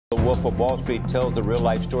Wolf of Wall Street tells the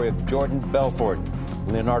real-life story of Jordan Belfort.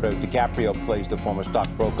 Leonardo DiCaprio plays the former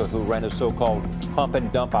stockbroker who ran a so-called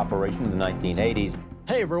pump-and-dump operation in the 1980s.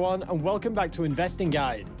 Hey everyone, and welcome back to Investing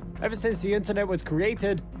Guide. Ever since the internet was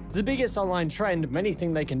created, the biggest online trend many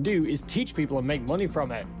think they can do is teach people and make money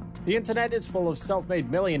from it. The internet is full of self-made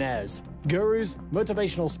millionaires, gurus,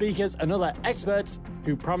 motivational speakers, and other experts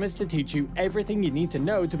who promise to teach you everything you need to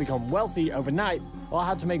know to become wealthy overnight or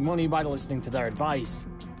how to make money by listening to their advice.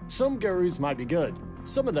 Some gurus might be good,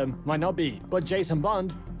 some of them might not be, but Jason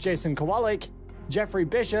Bond, Jason Kowalik, Jeffrey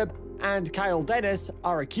Bishop, and Kyle Dennis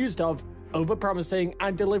are accused of overpromising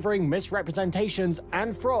and delivering misrepresentations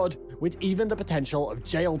and fraud with even the potential of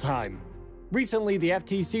jail time. Recently, the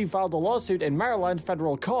FTC filed a lawsuit in Maryland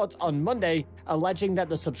federal court on Monday, alleging that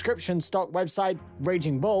the subscription stock website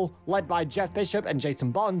RagingBull, led by Jeff Bishop and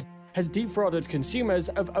Jason Bond, has defrauded consumers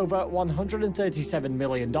of over $137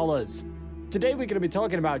 million. Today, we're going to be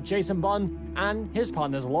talking about Jason Bond and his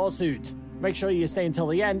partner's lawsuit. Make sure you stay until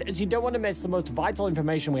the end, as you don't want to miss the most vital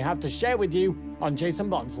information we have to share with you on Jason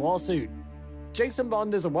Bond's lawsuit. Jason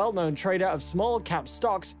Bond is a well-known trader of small-cap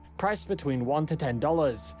stocks priced between $1 to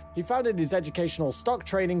 $10. He founded his educational stock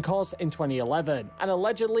trading course in 2011 and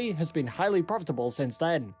allegedly has been highly profitable since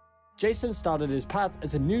then. Jason started his path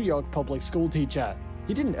as a New York public school teacher.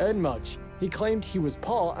 He didn't earn much. He claimed he was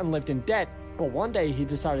poor and lived in debt, but one day he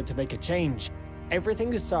decided to make a change.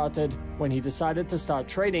 Everything started when he decided to start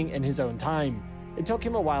trading in his own time. It took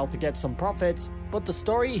him a while to get some profits, but the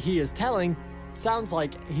story he is telling sounds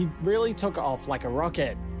like he really took off like a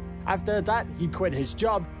rocket. After that, he quit his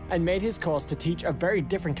job and made his course to teach a very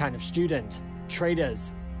different kind of student,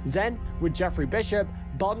 traders. Then, with Jeffrey Bishop,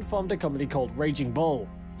 Bond formed a company called RagingBull.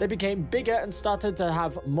 They became bigger and started to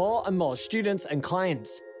have more and more students and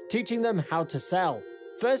clients, teaching them how to sell.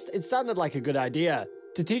 First, it sounded like a good idea,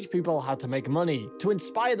 to teach people how to make money, to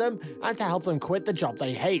inspire them, and to help them quit the job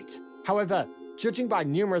they hate. However, judging by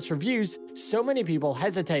numerous reviews, so many people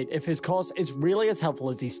hesitate if his course is really as helpful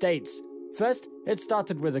as he states. First, it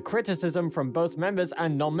started with a criticism from both members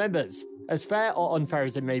and non-members, as fair or unfair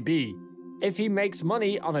as it may be. If he makes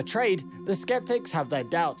money on a trade, the skeptics have their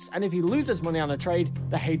doubts, and if he loses money on a trade,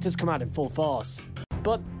 the haters come out in full force.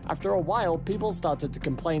 But after a while, people started to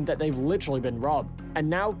complain that they've literally been robbed, and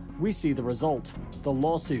now we see the result, the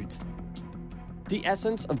lawsuit. The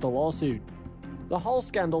essence of the lawsuit. The whole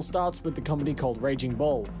scandal starts with the company called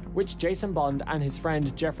RagingBull, which Jason Bond and his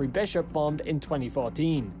friend Jeffrey Bishop formed in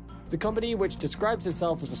 2014. The company, which describes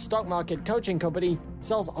itself as a stock market coaching company,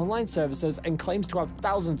 sells online services and claims to have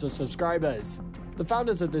thousands of subscribers. The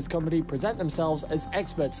founders of this company present themselves as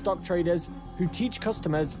expert stock traders who teach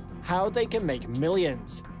customers how they can make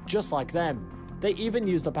millions, just like them. They even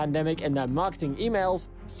use the pandemic in their marketing emails,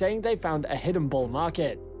 saying they found a hidden bull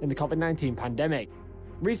market in the COVID-19 pandemic.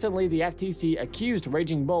 Recently, the FTC accused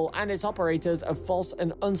RagingBull and its operators of false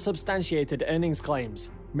and unsubstantiated earnings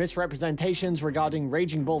claims, misrepresentations regarding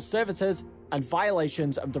RagingBull's services, and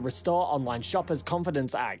violations of the Restore Online Shoppers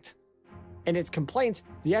Confidence Act. In its complaint,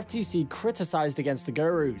 the FTC criticized against the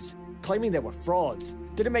gurus, claiming they were frauds,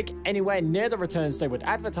 didn't make anywhere near the returns they would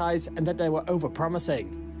advertise, and that they were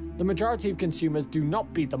overpromising. The majority of consumers do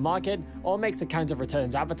not beat the market or make the kinds of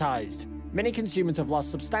returns advertised. Many consumers have lost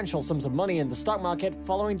substantial sums of money in the stock market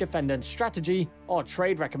following defendants' strategy or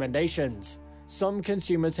trade recommendations. Some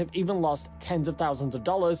consumers have even lost tens of thousands of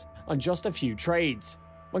dollars on just a few trades.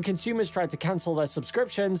 When consumers try to cancel their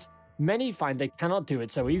subscriptions, many find they cannot do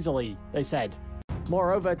it so easily, they said.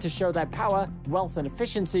 Moreover, to show their power, wealth, and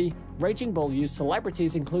efficiency, RagingBull used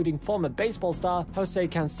celebrities including former baseball star Jose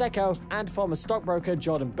Canseco and former stockbroker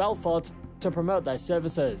Jordan Belfort to promote their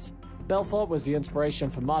services. Belfort was the inspiration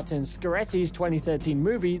for Martin Scorsetti's 2013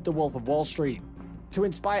 movie The Wolf of Wall Street. To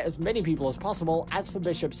inspire as many people as possible, as for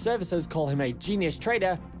Bishop's services call him a genius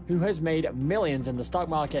trader who has made millions in the stock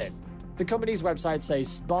market. The company's website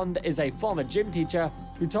says Bond is a former gym teacher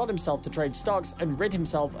who taught himself to trade stocks and rid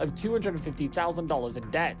himself of $250,000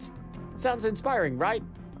 in debt. Sounds inspiring, right?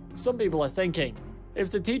 Some people are thinking,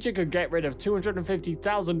 if the teacher could get rid of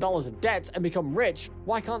 $250,000 in debt and become rich,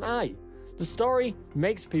 why can't I? The story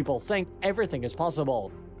makes people think everything is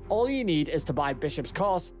possible. All you need is to buy Bishop's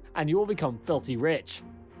course and you will become filthy rich.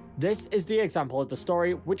 This is the example of the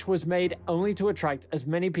story which was made only to attract as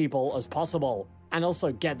many people as possible and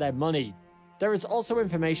also get their money. There is also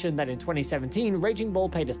information that in 2017,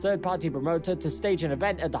 RagingBull paid a third-party promoter to stage an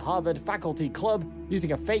event at the Harvard Faculty Club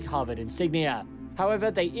using a fake Harvard insignia.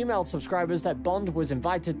 However, they emailed subscribers that Bond was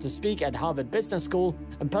invited to speak at Harvard Business School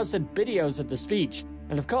and posted videos of the speech,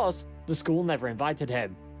 and of course, the school never invited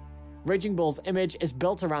him. RagingBull's image is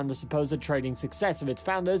built around the supposed trading success of its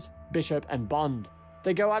founders, Bishop and Bond.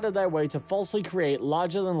 They go out of their way to falsely create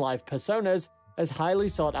larger-than-life personas as highly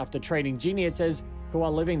sought-after trading geniuses who are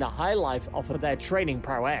living the high life off of their trading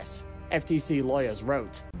prowess, FTC lawyers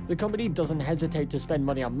wrote. The company doesn't hesitate to spend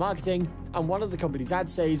money on marketing, and one of the company's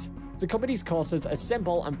ads says, "The company's courses are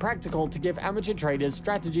simple and practical to give amateur traders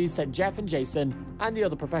strategies that Jeff and Jason and the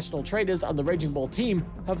other professional traders on the RagingBull team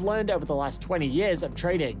have learned over the last 20 years of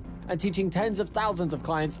trading, and teaching tens of thousands of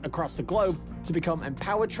clients across the globe to become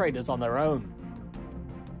empowered traders on their own."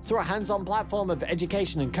 Through a hands-on platform of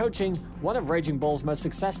education and coaching, one of RagingBull's most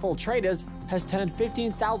successful traders has turned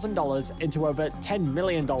 $15,000 into over $10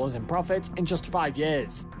 million in profits in just 5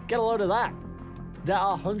 years. Get a load of that. There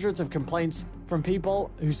are hundreds of complaints from people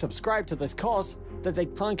who subscribe to this course that they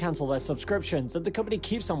can't cancel their subscriptions, and the company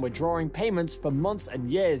keeps on withdrawing payments for months and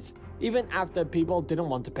years, even after people didn't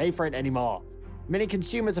want to pay for it anymore. Many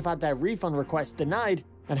consumers have had their refund requests denied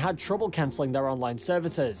and had trouble canceling their online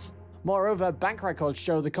services. Moreover, bank records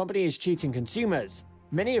show the company is cheating consumers,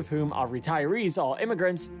 many of whom are retirees or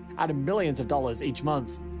immigrants, out of millions of dollars each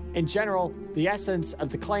month. In general, the essence of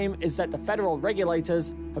the claim is that the federal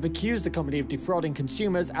regulators have accused the company of defrauding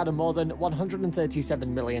consumers out of more than $137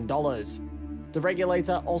 million. The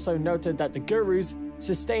regulator also noted that the gurus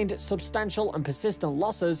sustained substantial and persistent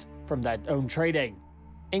losses from their own trading.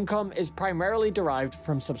 Income is primarily derived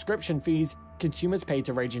from subscription fees consumers pay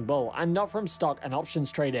to RagingBull, and not from stock and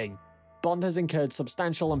options trading. Bond has incurred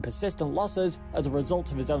substantial and persistent losses as a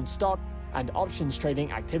result of his own stock and options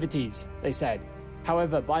trading activities, they said.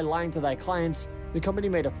 However, by lying to their clients, the company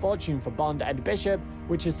made a fortune for Bond and Bishop,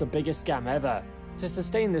 which is the biggest scam ever. To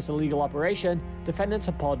sustain this illegal operation, defendants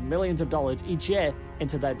have poured millions of dollars each year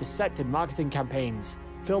into their deceptive marketing campaigns,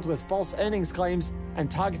 filled with false earnings claims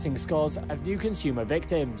and targeting scores of new consumer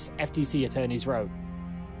victims, FTC attorneys wrote.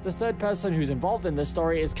 The third person who's involved in this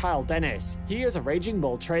story is Kyle Dennis. He is a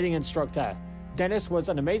RagingBull trading instructor. Dennis was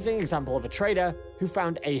an amazing example of a trader who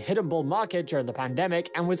found a hidden bull market during the pandemic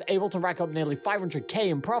and was able to rack up nearly $500K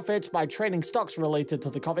in profits by trading stocks related to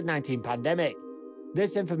the COVID-19 pandemic.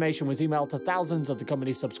 This information was emailed to thousands of the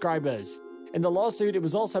company's subscribers. In the lawsuit, it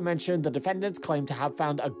was also mentioned the defendants claimed to have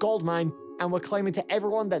found a gold mine and were claiming to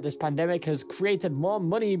everyone that this pandemic has created more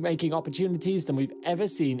money-making opportunities than we've ever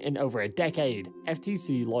seen in over a decade,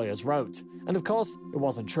 FTC lawyers wrote. And of course, it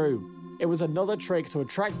wasn't true. It was another trick to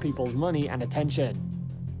attract people's money and attention.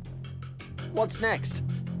 What's next?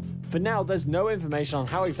 For now, there's no information on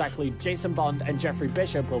how exactly Jason Bond and Jeffrey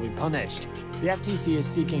Bishop will be punished. The FTC is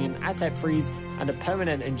seeking an asset freeze and a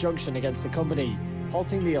permanent injunction against the company,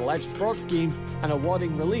 halting the alleged fraud scheme and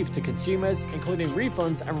awarding relief to consumers, including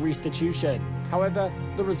refunds and restitution. However,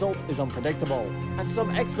 the result is unpredictable, and some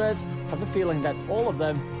experts have a feeling that all of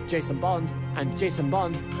them, Jason Bond,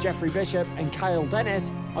 Jeffrey Bishop, and Kyle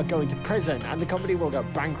Dennis, are going to prison and the company will go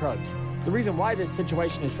bankrupt. The reason why this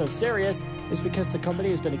situation is so serious is because the company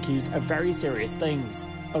has been accused of very serious things: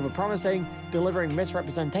 overpromising, delivering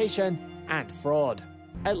misrepresentation, and fraud.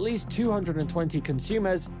 At least 220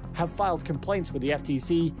 consumers have filed complaints with the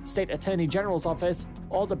FTC, State Attorney General's Office,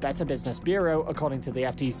 or the Better Business Bureau, according to the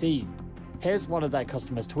FTC. Here's one of their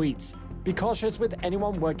customers' tweets. Be cautious with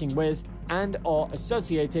anyone working with and/or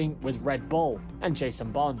associating with Red Bull and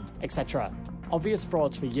Jason Bond, etc. Obvious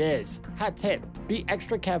frauds for years. Hat tip, be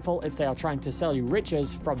extra careful if they are trying to sell you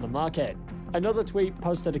riches from the market. Another tweet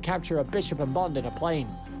posted a capture of Bishop and Bond in a plane.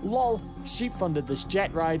 Lol, sheep funded this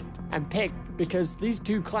jet ride, and picked because these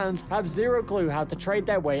two clowns have zero clue how to trade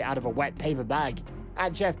their way out of a wet paper bag.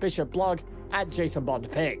 At Jeff Bishop blog, at Jason Bond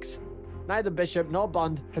pics. Neither Bishop nor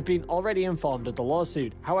Bond have been already informed of the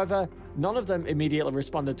lawsuit. However, none of them immediately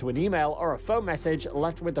responded to an email or a phone message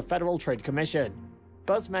left with the Federal Trade Commission.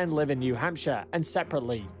 Both men live in New Hampshire, and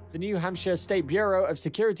separately, the New Hampshire State Bureau of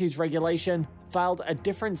Securities Regulation filed a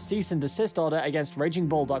different cease and desist order against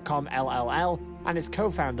RagingBull.com LLL and its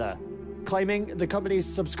co-founder, claiming the company's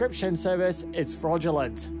subscription service is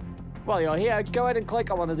fraudulent. While you're here, go ahead and click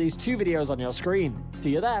on one of these two videos on your screen.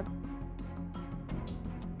 See you there!